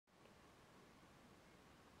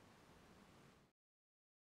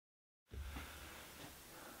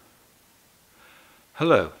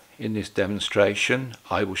Hello, in this demonstration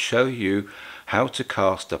I will show you how to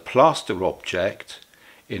cast a plaster object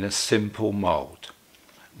in a simple mould.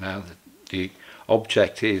 Now the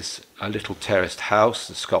object is a little terraced house,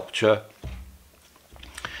 a sculpture,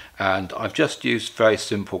 and I've just used very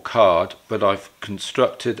simple card, but I've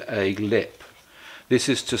constructed a lip. This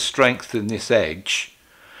is to strengthen this edge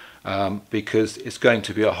because it's going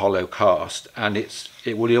to be a hollow cast, and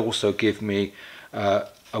it will also give me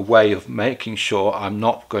a way of making sure I'm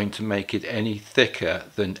not going to make it any thicker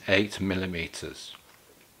than 8 millimeters.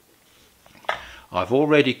 I've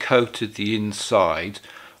already coated the inside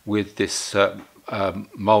with this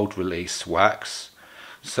mould release wax.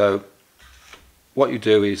 So what you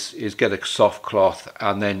do is get a soft cloth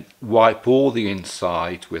and then wipe all the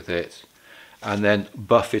inside with it and then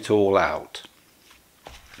buff it all out.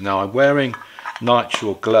 Now I'm wearing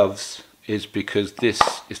nitrile gloves is because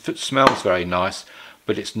it smells very nice,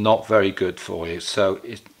 but it's not very good for you, so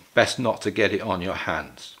it's best not to get it on your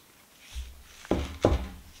hands.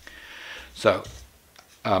 So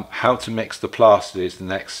how to mix the plaster is the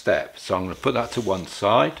next step. So I'm going to put that to one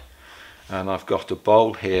side, and I've got a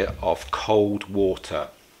bowl here of cold water.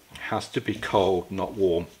 It has to be cold, not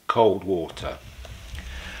warm, cold water.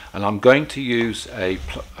 And I'm going to use a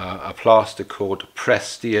plaster called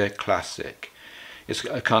Plaster Classic. It's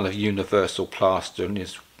a kind of universal plaster and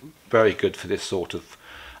is very good for this sort of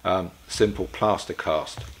simple plaster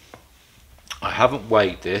cast. I haven't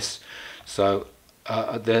weighed this, so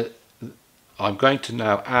I'm going to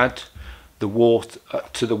now add the water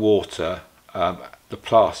the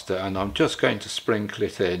plaster, and I'm just going to sprinkle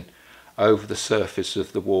it in over the surface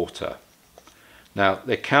of the water. Now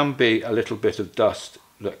there can be a little bit of dust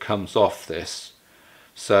that comes off this,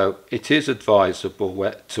 so it is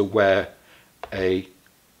advisable to wear a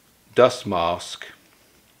dust mask,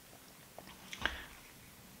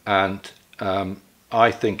 and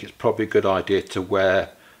I think it's probably a good idea to wear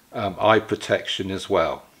eye protection as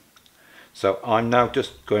well. So I'm now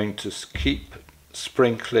just going to keep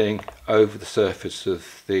sprinkling over the surface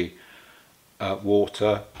of the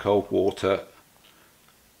cold water,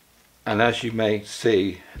 and as you may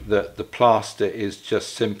see that the plaster is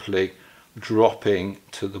just simply dropping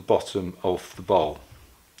to the bottom of the bowl.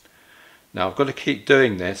 Now I've got to keep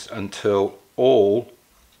doing this until all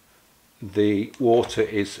the water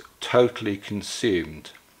is totally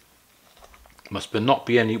consumed. Must not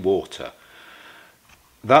be any water.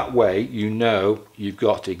 That way you know you've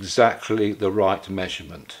got exactly the right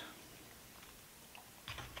measurement.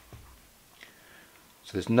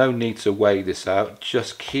 So there's no need to weigh this out,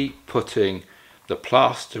 just keep putting the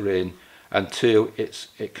plaster in until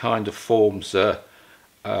it kind of forms a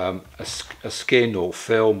skin or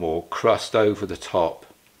film or crust over the top.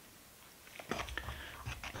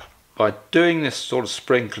 By doing this, sort of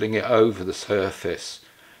sprinkling it over the surface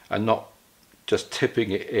and not just tipping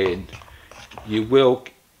it in, you will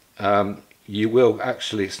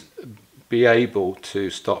actually be able to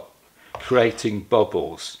stop creating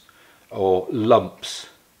bubbles or lumps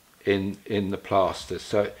in the plaster.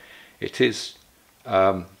 So it is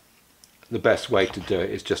the best way to do it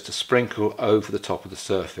is just to sprinkle over the top of the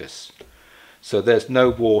surface. So there's no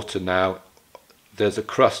water now, there's a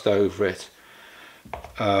crust over it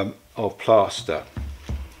of plaster.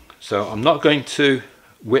 So I'm not going to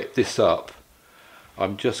whip this up,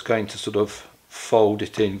 I'm just going to sort of fold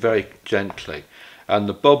it in very gently, and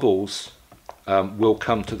the bubbles will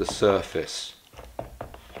come to the surface.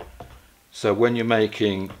 So when you're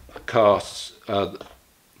making casts,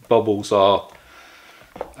 bubbles are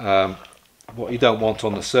what you don't want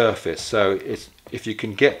on the surface. So if you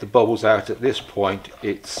can get the bubbles out at this point,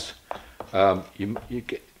 it's you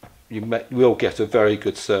will get a very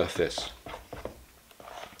good surface.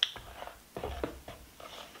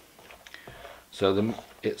 So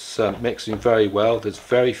it's mixing very well, there's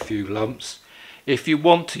very few lumps. If you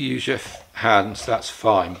want to use your hands, that's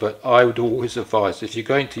fine, but I would always advise, if you're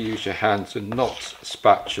going to use your hands and not a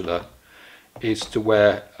spatula, is to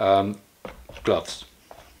wear gloves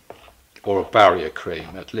or a barrier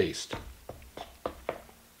cream at least.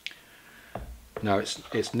 Now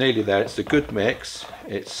it's nearly there, it's a good mix,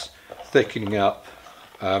 it's thickening up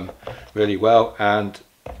really well, and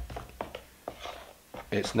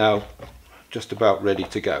it's now just about ready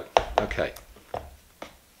to go. Okay,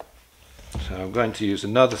 so I'm going to use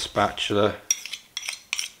another spatula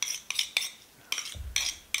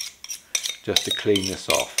just to clean this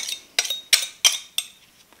off.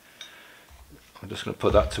 I'm just going to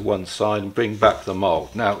put that to one side and bring back the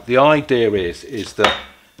mould. Now the idea is that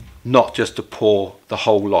not just to pour the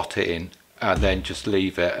whole lot in and then just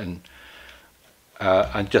leave it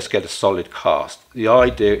and just get a solid cast. The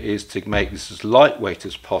idea is to make this as lightweight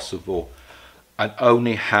as possible and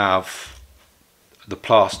only have the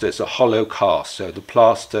plaster as a hollow cast, so the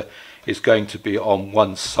plaster is going to be on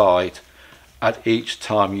one side at each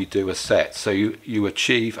time you do a set, so you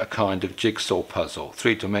achieve a kind of jigsaw puzzle,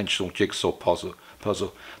 three-dimensional jigsaw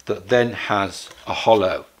puzzle that then has a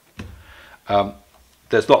hollow.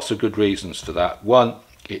 There's lots of good reasons for that. One,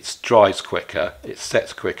 it dries quicker, it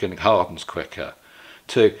sets quicker and it hardens quicker.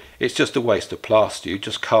 Two, it's just a waste of plaster, you're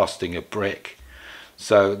just casting a brick,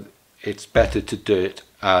 so it's better to do it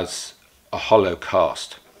as a hollow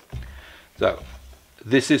cast. So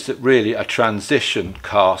this is really a transition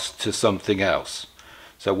cast to something else.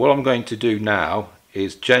 So what I'm going to do now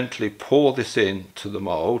is gently pour this into the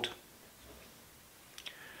mould,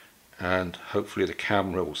 and hopefully the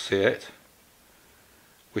camera will see it,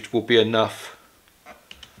 which will be enough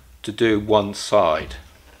to do one side.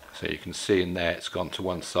 So you can see in there it's gone to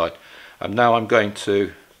one side, and now I'm going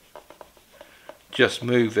to just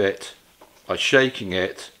move it by shaking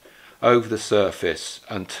it over the surface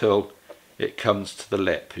until it comes to the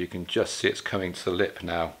lip. You can just see it's coming to the lip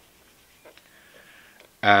now,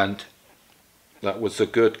 and that was a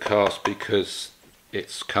good cast because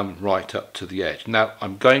it's come right up to the edge. Now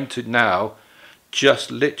I'm going to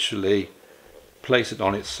just literally place it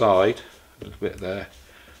on its side a little bit there,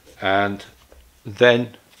 and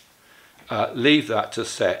then leave that to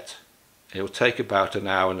set. It will take about an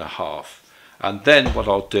hour and a half, and then what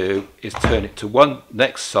I'll do is turn it to one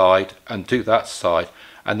next side and do that side,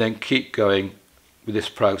 and then keep going with this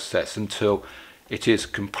process until it is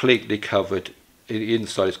completely covered, the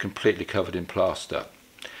inside is completely covered in plaster.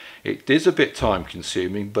 It is a bit time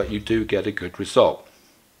consuming, but you do get a good result.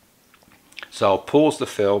 So I'll pause the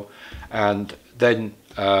film, and then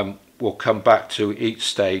we'll come back to each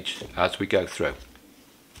stage as we go through.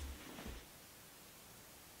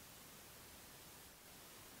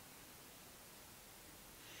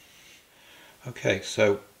 Okay,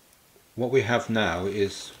 so what we have now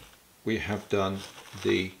is we have done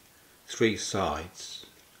the three sides,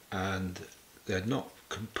 and they're not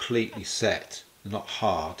completely set, they're not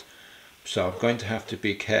hard, so I'm going to have to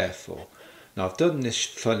be careful. Now I've done this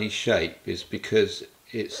funny shape is because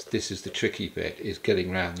this is the tricky bit, is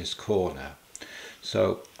getting around this corner.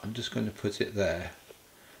 So I'm just going to put it there.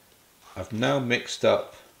 I've now mixed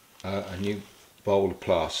up a new bowl of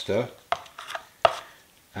plaster,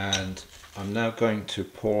 and I'm now going to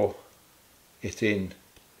pour it in,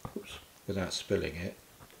 without spilling it,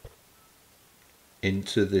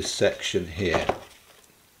 into this section here.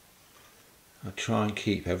 I'll try and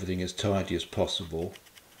keep everything as tidy as possible.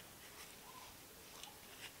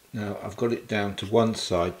 Now I've got it down to one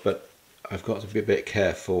side, but I've got to be a bit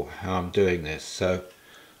careful how I'm doing this, so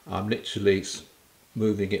I'm literally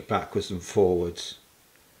moving it backwards and forwards.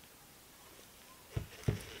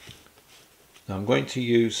 Now I'm going to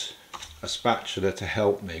use a spatula to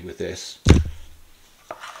help me with this,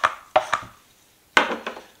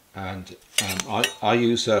 and I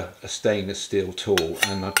use a stainless steel tool,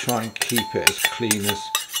 and I try and keep it as clean as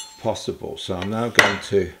possible. So I'm now going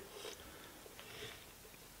to,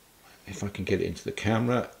 if I can get it into the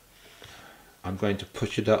camera, I'm going to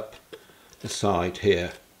push it up the side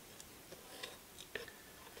here,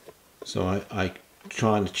 so I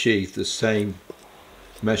try and achieve the same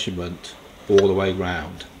measurement all the way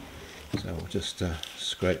round. So we'll just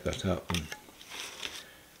scrape that up and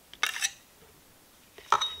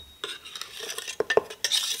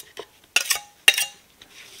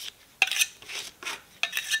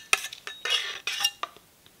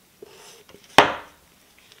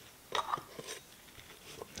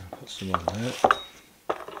put some on there.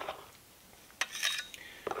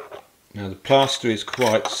 Now the plaster is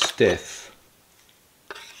quite stiff,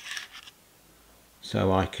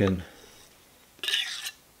 so I can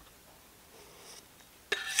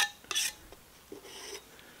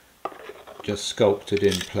just sculpt it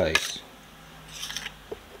in place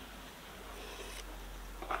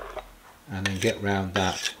and then get round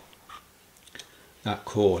that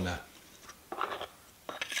corner.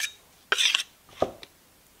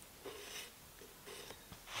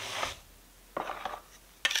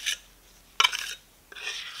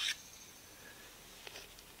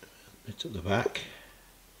 Bit at the back.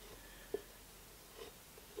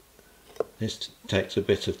 This takes a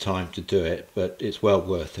bit of time to do it, but it's well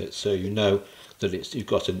worth it, so you know that you've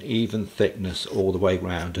got an even thickness all the way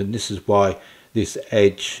round, and this is why this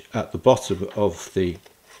edge at the bottom of the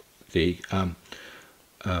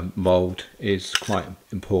mould is quite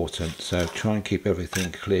important. So try and keep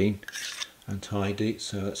everything clean and tidy.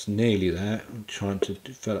 So that's nearly there. I'm trying to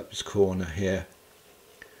develop this corner here.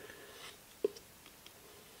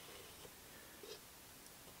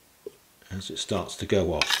 as it starts to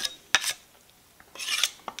go off.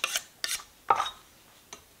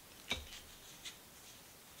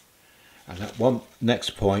 And at one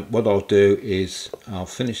next point, what I'll do is I'll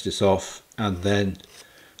finish this off and then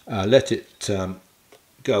let it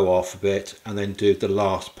go off a bit, and then do the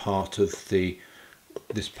last part of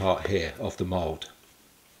this part here of the mould.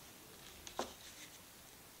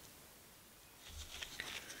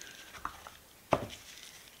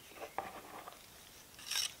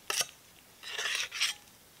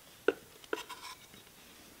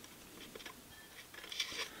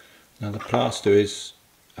 Now the plaster is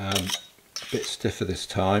a bit stiffer this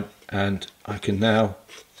time, and I can now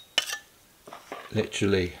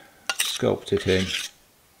literally sculpt it in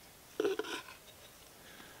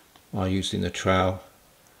by using the trowel,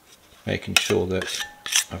 making sure that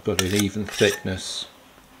I've got an even thickness.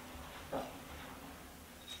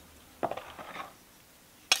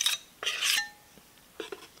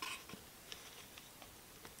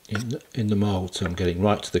 In the mould, so I'm getting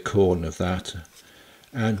right to the corner of that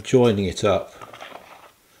and joining it up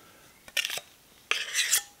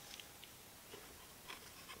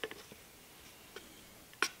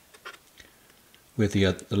with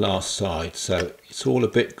the last side. So it's all a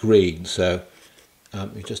bit green, so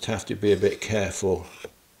you just have to be a bit careful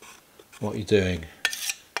what you're doing.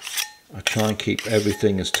 I try and keep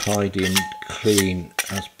everything as tidy and clean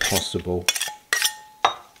as possible.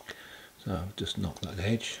 So just knock that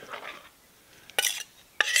edge.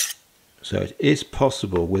 So it is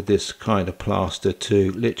possible with this kind of plaster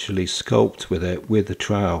to literally sculpt with it with the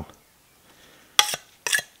trowel,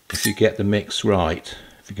 if you get the mix right.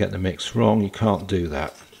 If you get the mix wrong, you can't do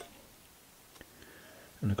that.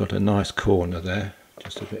 And I've got a nice corner there,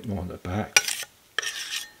 just a bit more on the back.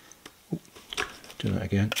 Ooh, do that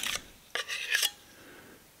again.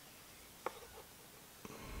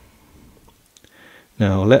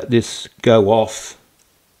 Now I'll let this go off,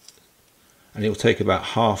 and it'll take about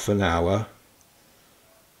half an hour,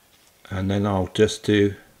 and then I'll just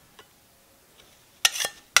do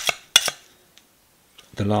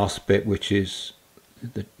the last bit, which is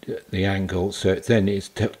the angle, so then it's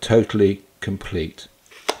totally complete.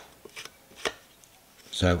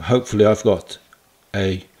 So hopefully I've got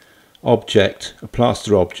a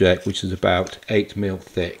plaster object which is about 8mm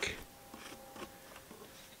thick.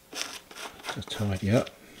 Just tidy up.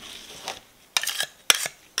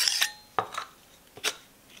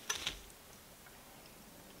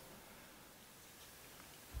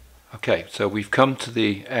 Okay, so we've come to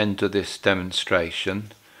the end of this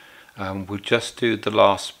demonstration. We'll just do the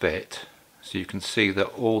last bit, so you can see that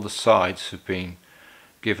all the sides have been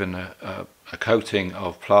given a coating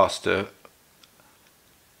of plaster.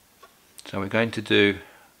 So we're going to do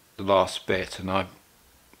the last bit, and I've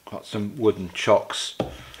got some wooden chocks,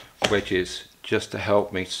 wedges, just to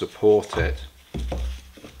help me support it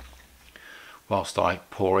whilst I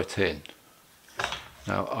pour it in.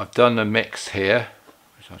 Now I've done a mix here,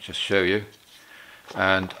 which I'll just show you,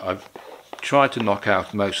 and I've tried to knock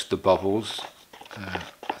out most of the bubbles. I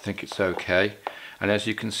think it's okay, and as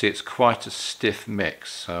you can see it's quite a stiff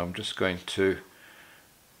mix, so I'm just going to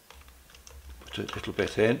put a little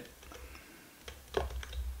bit in,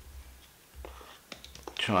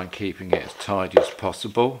 try and keeping it as tidy as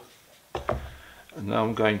possible. And now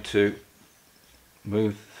I'm going to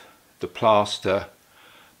move the plaster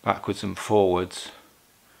backwards and forwards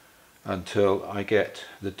until I get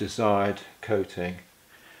the desired coating,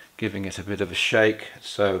 giving it a bit of a shake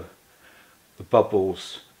so the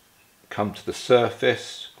bubbles come to the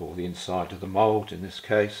surface, or the inside of the mould in this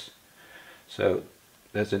case, so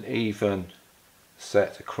there's an even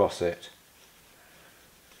set across it,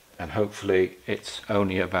 and hopefully it's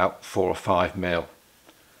only about 4 or 5mm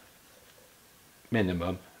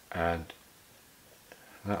minimum, and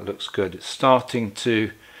that looks good. It's starting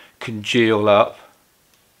to congeal up.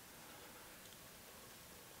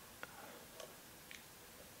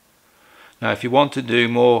 Now if you want to do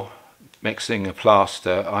more mixing a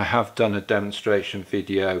plaster, I have done a demonstration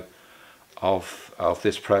video of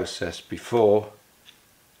this process before,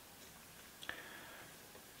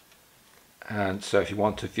 and so if you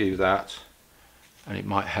want to view that, and it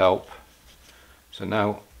might help. So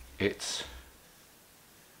now it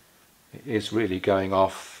is really going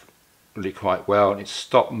off really quite well, and it's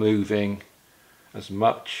stopped moving as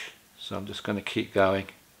much, so I'm just going to keep going.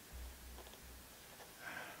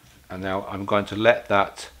 And now I'm going to let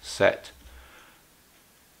that set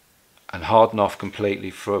and harden off completely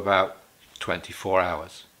for about 24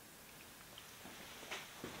 hours.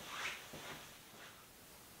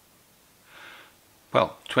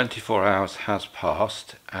 Well, 24 hours has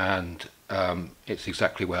passed, and it's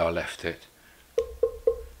exactly where I left it.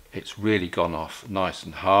 it's really gone off nice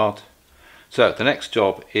and hard. So the next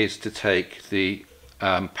job is to take the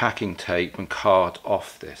packing tape and card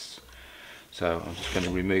off this. So I'm just going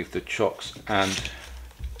to remove the chocks and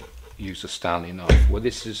use a Stanley knife. Well,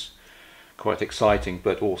 this is quite exciting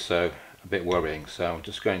but also a bit worrying, so I'm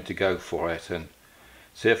just going to go for it and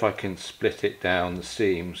see if I can split it down the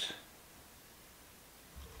seams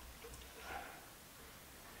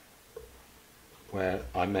where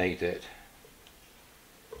I made it.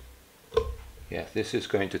 Yeah, this is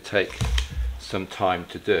going to take some time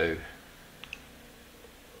to do.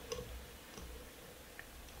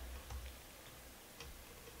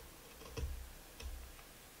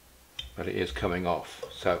 But it is coming off,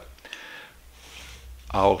 so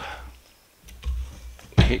I'll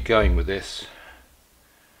keep going with this,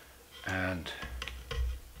 and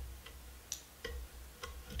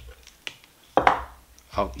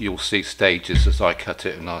you'll see stages as I cut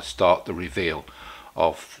it and I start the reveal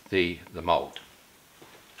of the mould.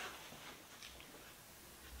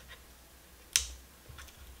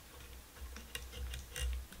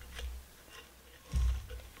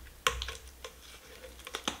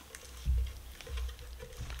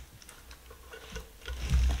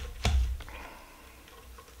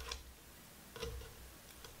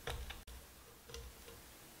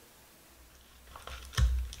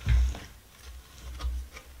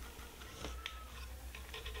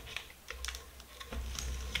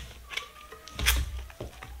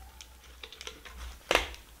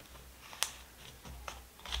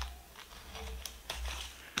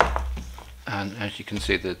 And as you can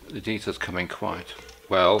see, the detail's coming quite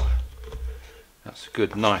well. That's a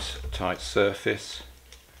good, nice, tight surface.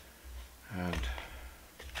 And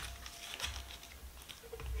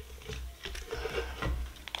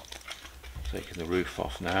taking the roof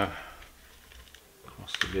off now,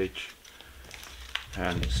 across the ridge.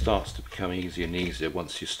 And it starts to become easier and easier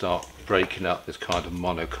once you start breaking up this kind of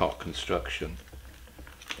monocoque construction.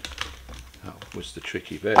 That was the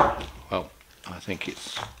tricky bit. Well, I think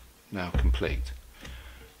it's now complete.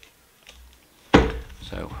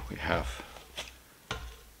 So we have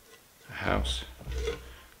a house.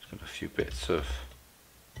 It's got a few bits of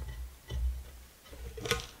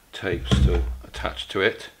tape still attached to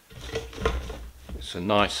it. It's a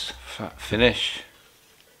nice flat finish.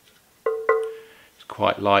 It's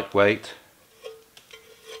quite lightweight.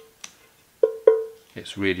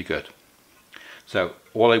 It's really good. So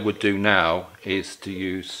all I would do now is to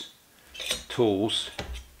use tools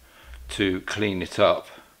to clean it up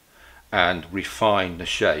and refine the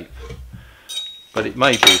shape, but it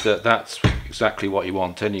may be that that's exactly what you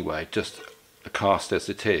want anyway, just a cast as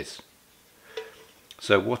it is.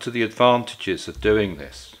 So what are the advantages of doing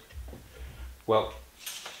this? Well,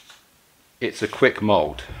 it's a quick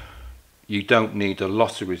mould. You don't need a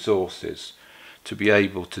lot of resources to be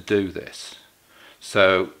able to do this.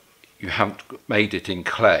 So you haven't made it in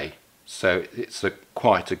clay, so it's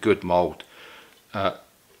quite a good mould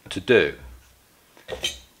to do.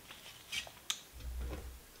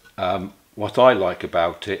 What I like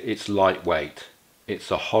about it, it's lightweight, it's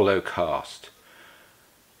a hollow cast,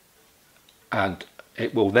 and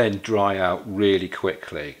it will then dry out really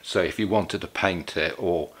quickly. So if you wanted to paint it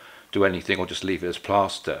or do anything or just leave it as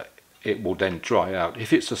plaster, it will then dry out.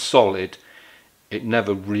 If it's a solid, it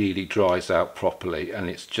never really dries out properly, and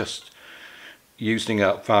it's just using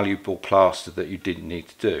up valuable plaster that you didn't need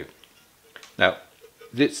to do. Now,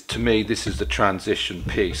 to me, this is the transition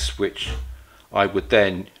piece, which I would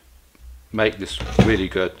then make this really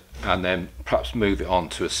good and then perhaps move it on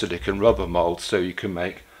to a silicone rubber mould, so you can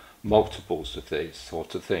make multiples of these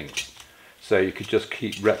sort of things. So you could just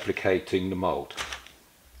keep replicating the mould.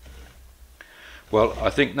 Well, I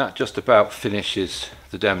think that just about finishes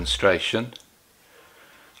the demonstration.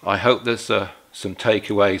 I hope there's some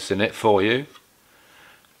takeaways in it for you,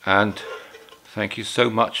 and thank you so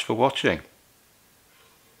much for watching.